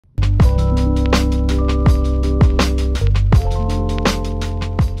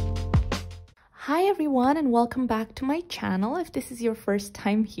everyone, and welcome back to my channel. If this is your first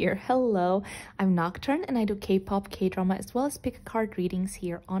time here, hello, I'm Nocturne and I do K-pop, K-drama, as well as pick a card readings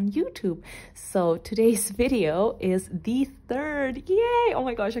here on YouTube. So today's video is the third, yay! Oh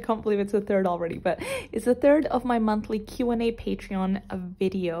my gosh, I can't believe it's the third already, but it's the third of my monthly Q&A Patreon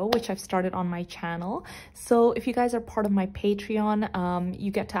video, which I've started on my channel. So if you guys are part of my Patreon,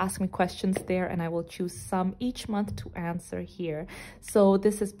 you get to ask me questions there and I will choose some each month to answer here. So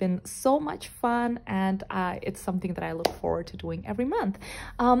this has been so much fun and it's something that I look forward to doing every month.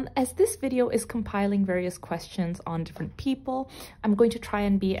 As this video is compiling various questions on different people, I'm going to try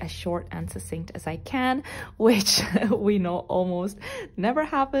and be as short and succinct as I can, which we know almost never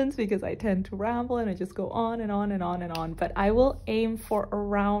happens because I tend to ramble and I just go on and on and on and on. But I will aim for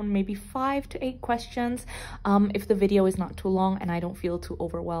around maybe 5 to 8 questions. If the video is not too long and I don't feel too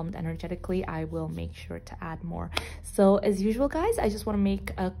overwhelmed energetically, I will make sure to add more. So as usual, guys, I just want to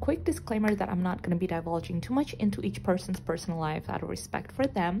make a quick disclaimer that I'm not going to be divulging too much into each person's personal life out of respect for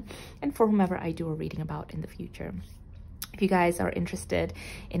them and for whomever I do a reading about in the future. If you guys are interested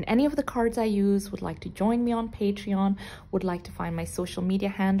in any of the cards I use, would like to join me on Patreon, would like to find my social media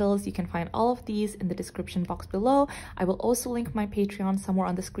handles, you can find all of these in the description box below. I will also link my Patreon somewhere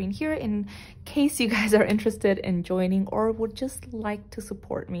on the screen here in case you guys are interested in joining or would just like to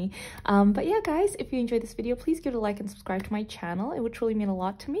support me. But yeah, guys, if you enjoyed this video, please give it a like and subscribe to my channel. It would truly mean a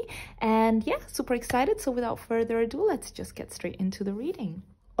lot to me. And yeah, super excited. So without further ado, let's just get straight into the reading.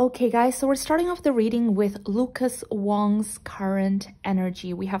 Okay guys, so we're starting off the reading with Lucas Wong's current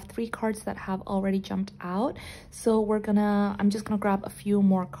energy. We have 3 cards that have already jumped out. So I'm just gonna grab a few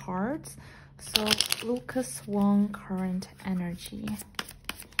more cards. So Lucas Wong current energy.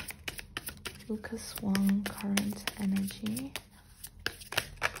 Lucas Wong current energy.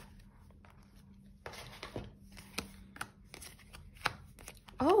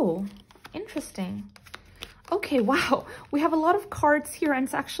 Oh, interesting. Okay, wow, we have a lot of cards here and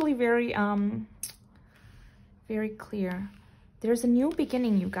it's actually very clear. There's a new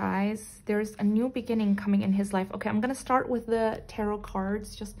beginning, you guys. There's a new beginning coming in his life. Okay, I'm gonna start with the tarot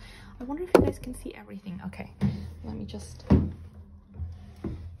cards. I wonder if you guys can see everything. Okay, let me just...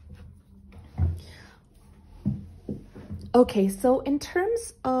 Okay, so in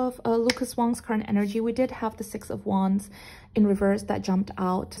terms of Lucas Wong's current energy, we did have the 6 of Wands in reverse that jumped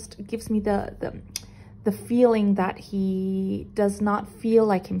out. It gives me the feeling that he does not feel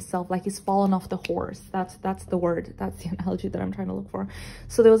like himself, like he's fallen off the horse. That's the word. That's the analogy that I'm trying to look for.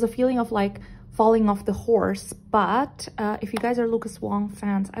 So there was a feeling of like falling off the horse. But if you guys are Lucas Wong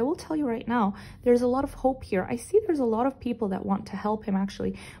fans, I will tell you right now, there's a lot of hope here. I see there's a lot of people that want to help him,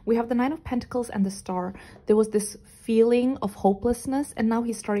 actually. We have the 9 of Pentacles and the Star. There was this feeling of hopelessness, and now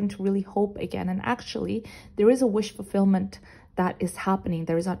he's starting to really hope again. And actually, there is a wish fulfillment that is happening.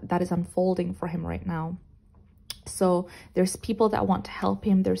 That is unfolding for him right now. So there's people that want to help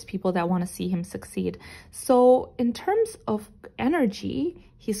him. There's people that want to see him succeed. So in terms of energy,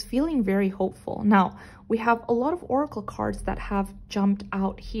 he's feeling very hopeful. Now, we have a lot of oracle cards that have jumped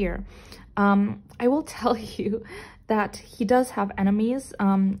out here. I will tell you that he does have enemies.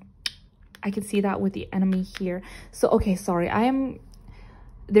 I can see that with the enemy here. So, okay, sorry.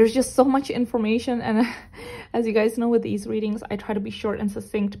 There's just so much information, and as you guys know with these readings, I try to be short and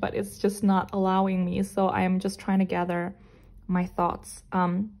succinct, but it's just not allowing me. So I am just trying to gather my thoughts.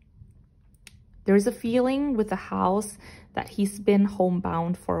 There is a feeling with the house that he's been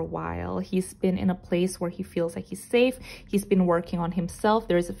homebound for a while. He's been in a place where he feels like he's safe. He's been working on himself.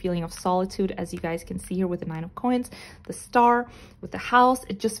 There is a feeling of solitude, as you guys can see here with the 9 of Coins, the Star, with the house.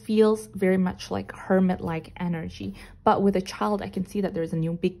 It just feels very much like hermit-like energy. But with a child, I can see that there's a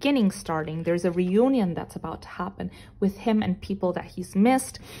new beginning starting. There's a reunion that's about to happen with him and people that he's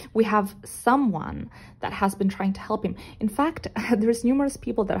missed. We have someone that has been trying to help him. In fact, there's numerous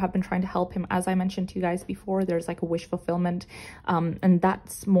people that have been trying to help him. As I mentioned to you guys before, there's like a wish fulfillment. And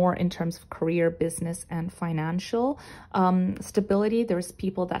that's more in terms of career, business, and financial stability. There's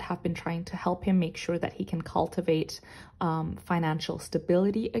people that have been trying to help him make sure that he can cultivate financial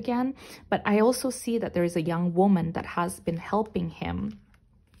stability again. But I also see that there is a young woman that has been helping him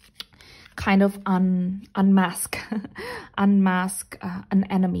kind of unmask an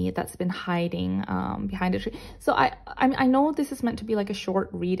enemy that's been hiding behind a tree. So I know this is meant to be like a short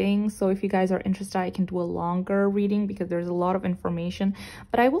reading, so if you guys are interested, I can do a longer reading because there's a lot of information.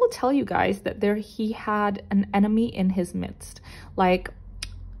 But I will tell you guys that he had an enemy in his midst, like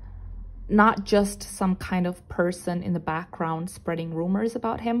not just some kind of person in the background spreading rumors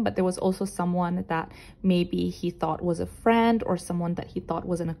about him, but there was also someone that maybe he thought was a friend or someone that he thought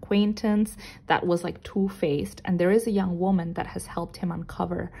was an acquaintance that was like two-faced. And there is a young woman that has helped him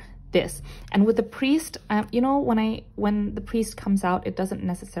uncover this. And with the priest, you know, when the priest comes out, it doesn't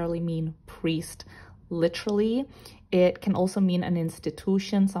necessarily mean priest literally. It can also mean an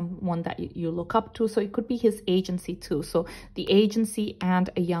institution, someone that you look up to. So it could be his agency too. So the agency and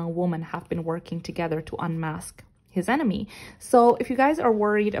a young woman have been working together to unmask his enemy. So if you guys are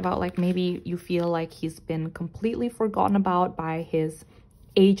worried about, like, maybe you feel like he's been completely forgotten about by his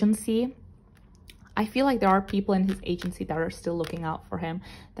agency, I feel like there are people in his agency that are still looking out for him,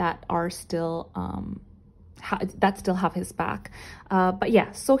 that are still that still have his back. But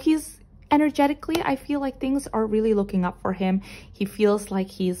yeah, so he's energetically, I feel like things are really looking up for him. He feels like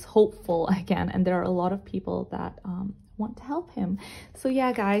he's hopeful again, and there are a lot of people that want to help him. So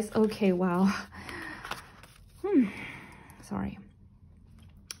yeah, guys. Okay, wow. Sorry.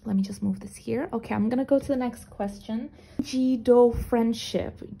 Let me just move this here. Okay, I'm gonna go to the next question. Jinjido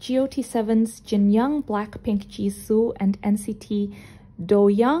friendship. GOT7's Jinyoung, Blackpink Jisoo, and NCT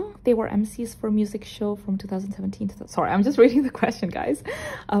Doyoung. They were MCs for a music show from 2017 to... Sorry, I'm just reading the question, guys.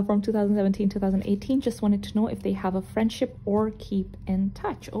 From 2017-2018. Just wanted to know if they have a friendship or keep in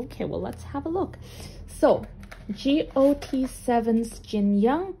touch. Okay, well, let's have a look. So, GOT7's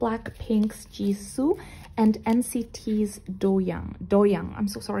Jinyoung, Blackpink's Jisoo, and NCT's Doyoung. Doyoung. I'm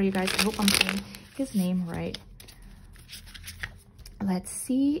so sorry, you guys. I hope I'm saying his name right. Let's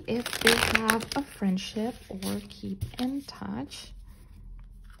see if they have a friendship or keep in touch.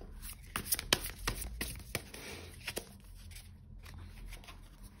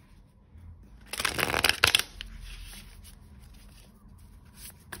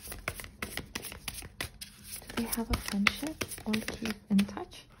 Do they have a friendship or keep in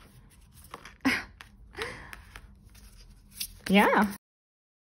touch? Yeah.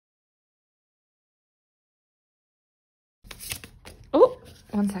 Oh,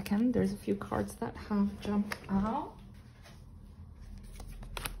 1 second. There's a few cards that have jumped out.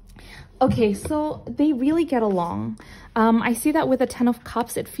 Okay, so they really get along. I see that with the 10 of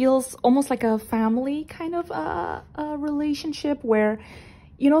Cups, it feels almost like a family kind of a relationship where,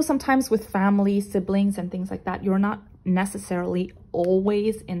 you know, sometimes with family, siblings and things like that, you're not necessarily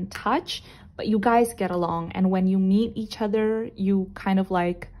always in touch, but you guys get along. And when you meet each other, you kind of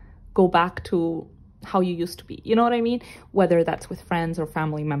like go back to how you used to be. You know what I mean? Whether that's with friends or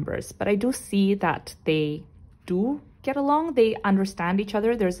family members. But I do see that they do get along. They understand each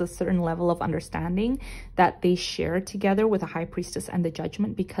other. There's a certain level of understanding that they share together with the High Priestess and the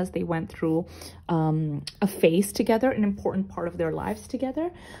Judgment, because they went through a phase together, an important part of their lives together.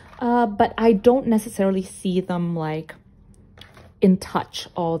 But I don't necessarily see them like in touch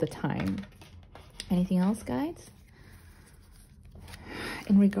all the time. Anything else, guys?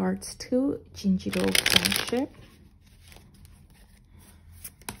 In regards to Jinjido friendship.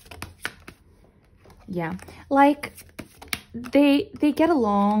 Yeah, like they get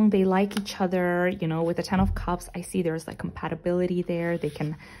along, they like each other, you know. With the 10 of Cups, I see there's like compatibility there. They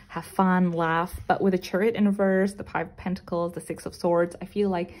can have fun, laugh. But with the Chariot in reverse, the 5 of Pentacles, the 6 of Swords, I feel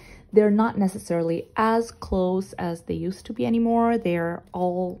like they're not necessarily as close as they used to be anymore. They're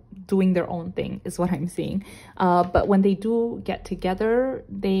all doing their own thing, is what I'm seeing. But when they do get together,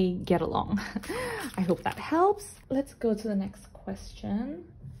 they get along. I hope that helps. Let's go to the next question.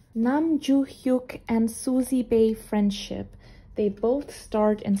 Hyuk and Suzy Bae friendship. They both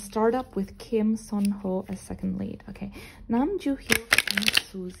starred in Startup with Kim Son-ho as second lead. Okay, Hyuk and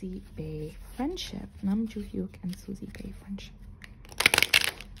Suzy Bae friendship. Hyuk and Suzy Bae friendship.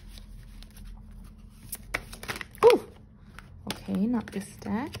 Oh, okay, not this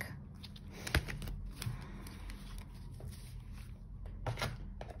deck.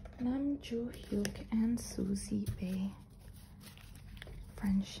 Hyuk and Suzy Bae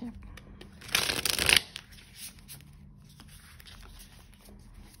friendship.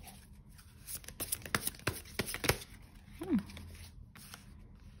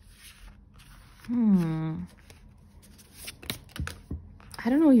 I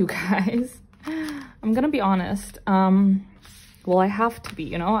don't know, you guys. I'm gonna be honest. Well, I have to be,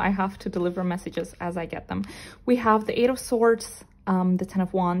 you know, I have to deliver messages as I get them. We have the 8 of Swords, the 10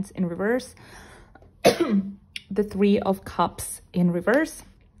 of Wands in reverse, the 3 of Cups in reverse,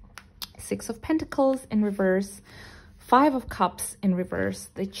 6 of Pentacles in reverse, 5 of Cups in reverse,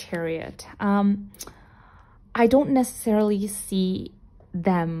 the Chariot. I don't necessarily see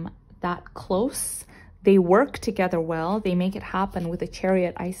them that close. They work together well. They make it happen. With the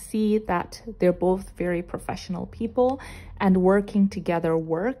Chariot, I see that they're both very professional people, and working together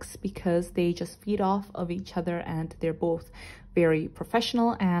works because they just feed off of each other, and they're both very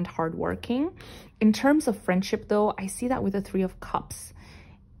professional and hardworking. In terms of friendship, though, I see that with the 3 of Cups.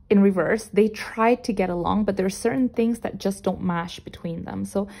 in reverse, they tried to get along, but there are certain things that just don't mash between them.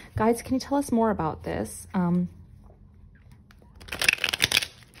 So guys, can you tell us more about this?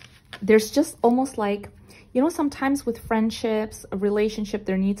 There's just almost like, you know, sometimes with friendships, a relationship,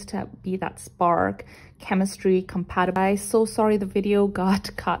 there needs to be that spark, chemistry, compatibility. I'm so sorry the video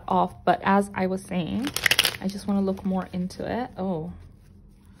got cut off, but as I was saying, I just want to look more into it. Oh,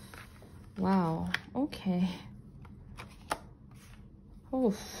 wow. Okay.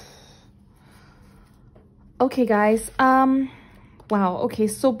 Oh. Okay, guys. Wow. Okay,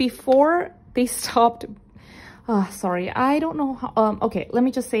 so before they stopped, sorry, I don't know how, okay, let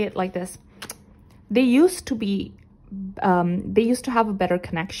me just say it like this. They used to be, they used to have a better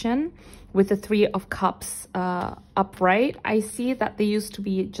connection with the Three of Cups upright. I see that they used to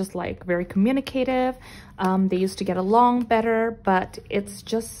be just like very communicative. They used to get along better, but it's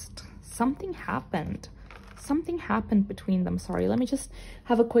just something happened. Something happened between them. Sorry, let me just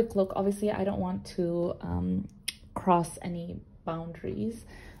have a quick look. Obviously, I don't want to cross any boundaries.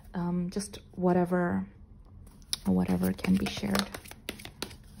 Just whatever can be shared.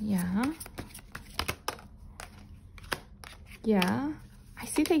 Yeah. Yeah, I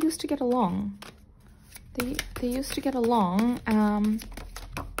see they used to get along. They used to get along.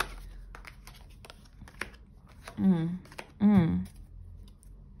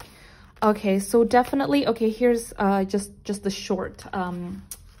 Okay, so definitely, okay, here's just the short,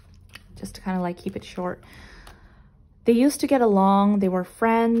 just to kind of like keep it short. They used to get along, they were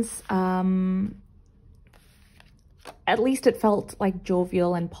friends. At least it felt like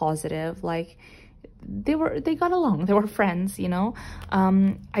jovial and positive, like they got along, they were friends, you know.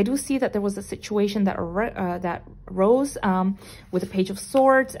 I do see that there was a situation that arose with the Page of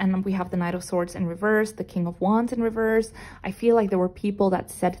Swords, and we have the Knight of Swords in reverse, the King of Wands in reverse. I feel like there were people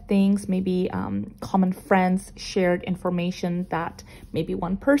that said things, maybe common friends shared information that maybe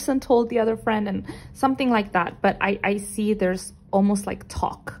one person told the other friend and something like that. But I see there's almost like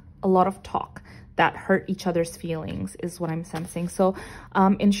talk, a lot of talk that hurt each other's feelings is what I'm sensing. So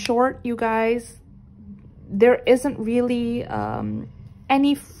in short, you guys, there isn't really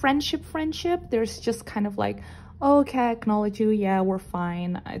any friendship. There's just kind of like, oh, okay, I acknowledge you, yeah, we're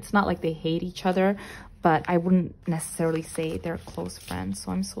fine. It's not like they hate each other, but I wouldn't necessarily say they're close friends.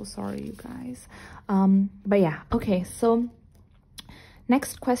 So I'm so sorry, you guys. But yeah, okay, so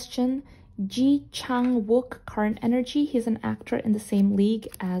next question. Chang Wook, current energy. He's an actor in the same league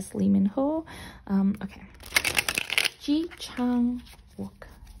as Lee Min-ho. Okay. Chang Wook.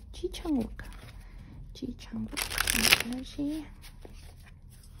 Chang Wook, current energy.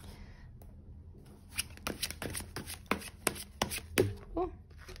 Oh.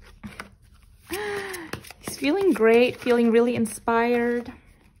 He's feeling great, feeling really inspired.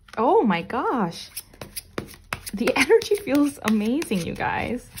 Oh my gosh. The energy feels amazing, you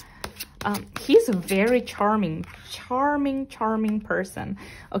guys. He's a very charming person.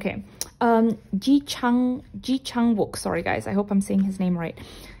 Okay. Chang Wook. Sorry, guys. I hope I'm saying his name right.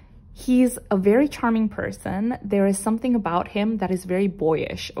 He's a very charming person. There is something about him that is very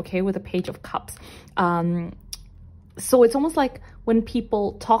boyish, okay, with a Page of Cups. So it's almost like when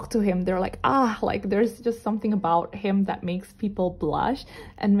people talk to him, they're like, like there's just something about him that makes people blush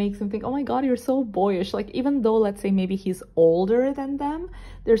and makes them think, oh my God, you're so boyish. Like, even though, let's say maybe he's older than them,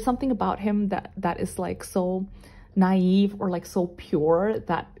 there's something about him that is like so naive or like so pure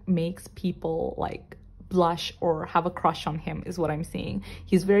that makes people like blush or have a crush on him, is what I'm seeing.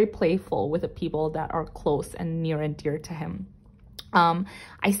 He's very playful with the people that are close and near and dear to him.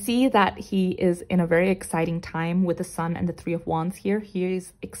 I see that he is in a very exciting time with the Sun and the Three of Wands here. He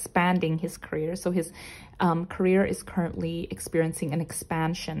is expanding his career. So his career is currently experiencing an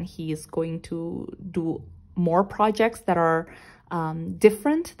expansion. He is going to do more projects that are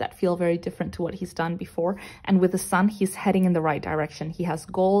different, that feel very different to what he's done before. And with the Sun, he's heading in the right direction. He has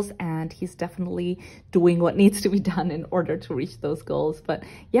goals and he's definitely doing what needs to be done in order to reach those goals. But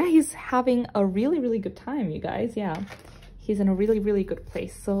yeah, he's having a really, really good time, you guys. Yeah. He's in a really, really good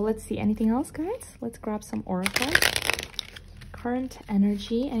place. So let's see. Anything else, guys? Let's grab some oracle. Current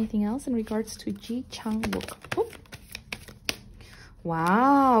energy. Anything else in regards to Chang Wook? Oh.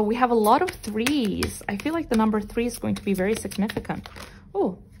 Wow, we have a lot of threes. I feel like the number 3 is going to be very significant.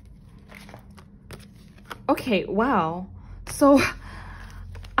 Oh. Okay, wow. So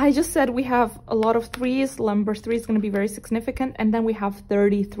I just said we have a lot of threes. Number 3 is going to be very significant. And then we have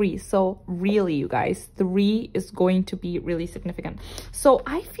 33. So really, you guys, 3 is going to be really significant. So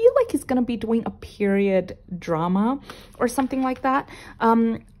I feel like he's going to be doing a period drama or something like that.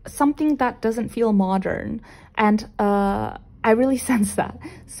 Something that doesn't feel modern. And I really sense that.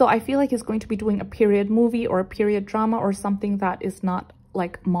 So I feel like he's going to be doing a period movie or a period drama or something that is not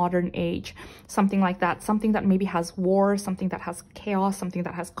like modern age, something like that, something that maybe has war, something that has chaos, something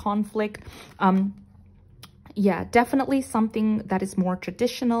that has conflict. Yeah, definitely something that is more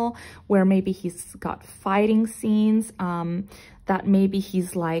traditional, where maybe he's got fighting scenes, that maybe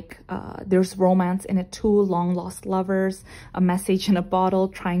he's like, there's romance in it too, long lost lovers, a message in a bottle,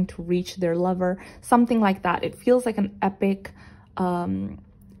 trying to reach their lover, something like that. It feels like an epic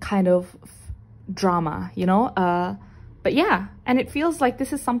kind of drama, you know? But yeah, and it feels like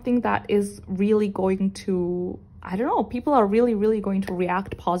this is something that is really going to, I don't know, people are really going to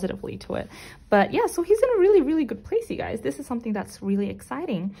react positively to it. But yeah, so he's in a really good place, you guys. This is something that's really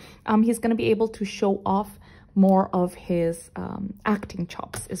exciting. He's going to be able to show off more of his acting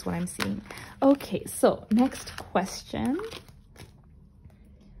chops is what I'm seeing. Okay, so next question.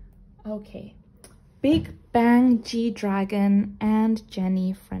 Okay, Big Bang, G-Dragon, and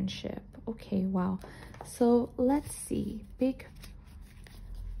Jennie friendship. Okay, wow. So let's see. Big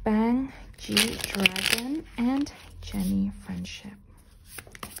Bang, G-Dragon, and Jennie friendship.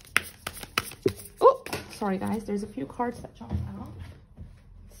 Oh, sorry guys, there's a few cards that jumped out.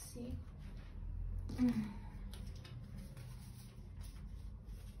 Let's see.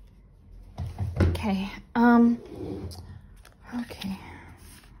 Okay, okay.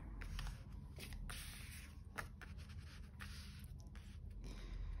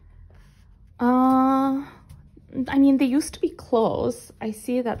 I mean, they used to be close. I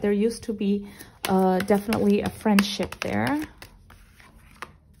see that there used to be definitely a friendship there.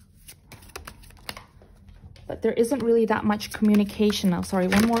 But there isn't really that much communication now. Sorry,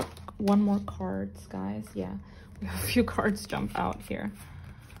 one more cards, guys. Yeah, we have a few cards jump out here.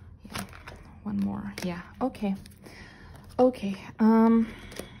 Yeah, one more. Yeah, okay. Okay, let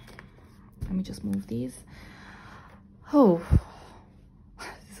me just move these. Oh,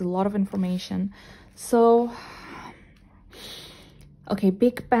 this is a lot of information. So, okay,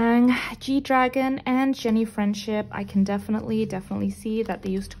 Big Bang, G-Dragon, and Jennie friendship. I can definitely see that they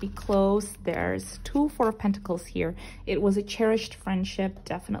used to be close. There's two Four of Pentacles here. It was a cherished friendship,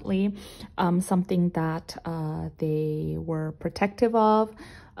 definitely. Something that they were protective of.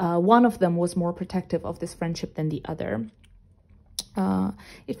 One of them was more protective of this friendship than the other.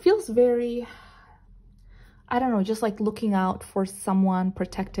 It feels very, I don't know, just like looking out for someone,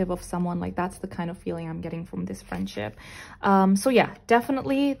 protective of someone. Like that's the kind of feeling I'm getting from this friendship. So yeah,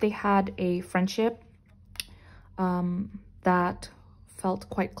 definitely they had a friendship that felt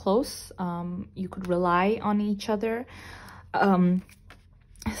quite close. You could rely on each other.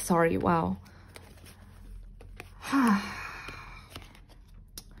 Sorry, wow.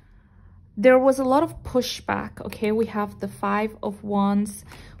 There was a lot of pushback. Okay, we have the Five of Wands.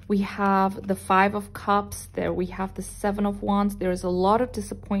 We have the Five of Cups. There we have the Seven of Wands. There's a lot of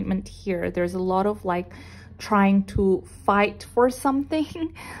disappointment here. There's a lot of like trying to fight for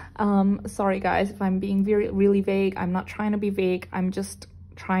something. Sorry guys, if I'm being really vague. I'm not trying to be vague. I'm just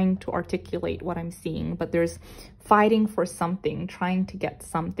trying to articulate what I'm seeing. But there's fighting for something, trying to get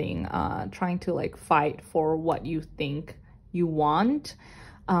something, trying to like fight for what you think you want.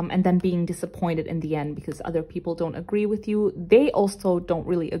 And then being disappointed in the end because other people don't agree with you. They also don't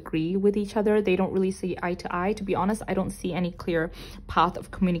really agree with each other. They don't really see eye to eye. To be honest, I don't see any clear path of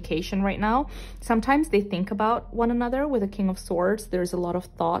communication right now. Sometimes they think about one another. With a King of Swords, there's a lot of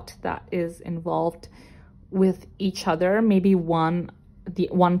thought that is involved with each other. Maybe one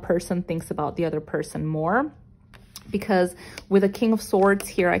person thinks about the other person more. Because with a King of Swords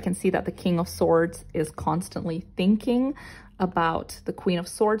here, I can see that the King of Swords is constantly thinking about the Queen of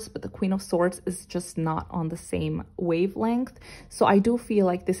Swords, but the Queen of Swords is just not on the same wavelength. So I do feel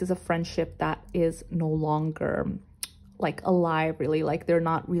like this is a friendship that is no longer like alive, really. Like they're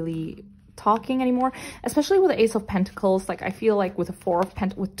not really talking anymore, especially with the Ace of Pentacles. Like I feel like with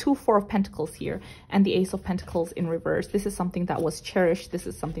two Four of Pentacles here and the Ace of Pentacles in reverse, this is something that was cherished. This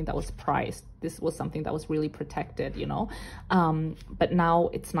is something that was prized. This was something that was really protected, you know. But now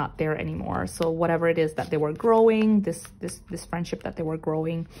it's not there anymore. So whatever it is that they were growing, this friendship that they were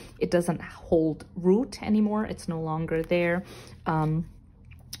growing, it doesn't hold root anymore. It's no longer there.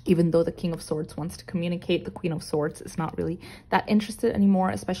 Even though the King of Swords wants to communicate, the Queen of Swords is not really that interested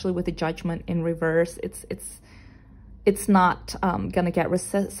anymore, especially with the Judgment in reverse. It's not gonna get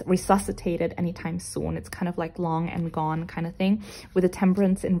resuscitated anytime soon. It's kind of like long and gone kind of thing. With the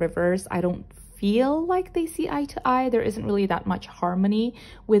Temperance in reverse, I don't feel like they see eye to eye. There isn't really that much harmony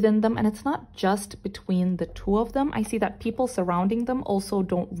within them, and it's not just between the two of them. I see that people surrounding them also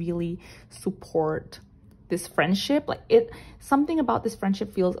don't really support this friendship, like something about this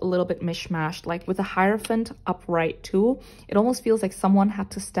friendship feels a little bit mishmashed. Like with the Hierophant upright too, it almost feels like someone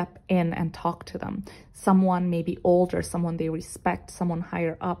had to step in and talk to them. Someone maybe older, someone they respect, someone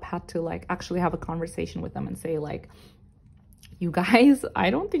higher up had to like actually have a conversation with them and say like, you guys,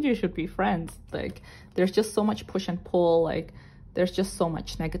 I don't think you should be friends. Like there's just so much push and pull, like there's just so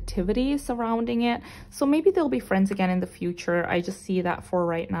much negativity surrounding it. So maybe they'll be friends again in the future. I just see that for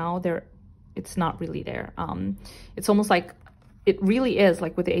right now, it's not really there. It's almost like it really is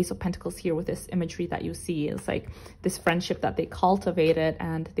like with the Ace of Pentacles here, with this imagery that you see, it's like this friendship that they cultivated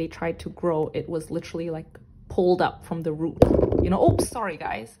and they tried to grow. It was literally like pulled up from the root, you know. Oops, sorry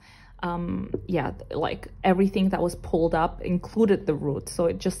guys. Yeah, like everything that was pulled up included the root. So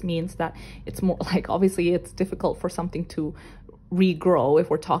it just means that it's more like, obviously it's difficult for something to regrow if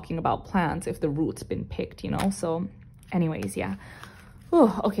we're talking about plants, if the root's been picked, you know. So anyways, yeah.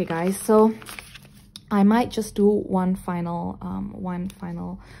 Oh, okay guys, so I might just do one final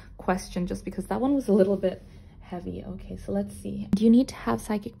question, just because that one was a little bit heavy. Okay, so let's see. Do you need to have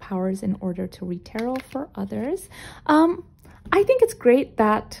psychic powers in order to read tarot for others? I think it's great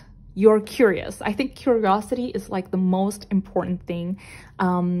that you're curious. I think curiosity is like the most important thing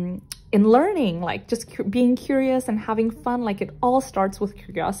in learning, like just being curious and having fun. Like it all starts with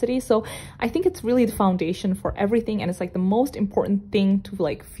curiosity. So I think it's really the foundation for everything, and it's like the most important thing to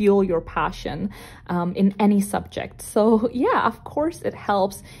like fuel your passion in any subject. So yeah, of course it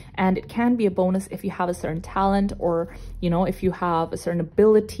helps, and it can be a bonus if you have a certain talent, or you know, if you have a certain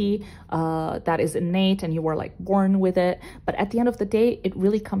ability that is innate and you were like born with it. But at the end of the day, it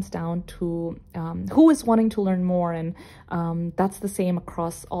really comes down to who is wanting to learn more, and that's the same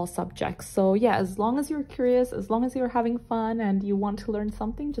across all subjects. So yeah, as long as you're curious, as long as you're having fun and you want to learn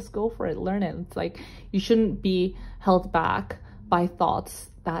something, just go for it, learn it. It's like you shouldn't be held back by thoughts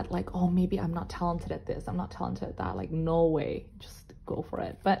that like, oh, maybe I'm not talented at this, I'm not talented at that. Like no way, just go for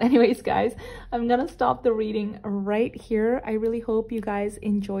it. But anyways guys, I'm gonna stop the reading right here. I really hope you guys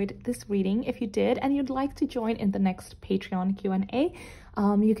enjoyed this reading. If you did and you'd like to join in the next Patreon Q&A,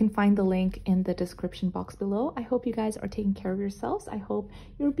 you can find the link in the description box below. I hope you guys are taking care of yourselves. I hope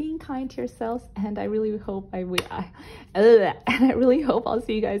you're being kind to yourselves, and I really hope I really hope I'll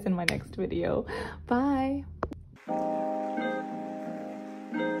see you guys in my next video. Bye.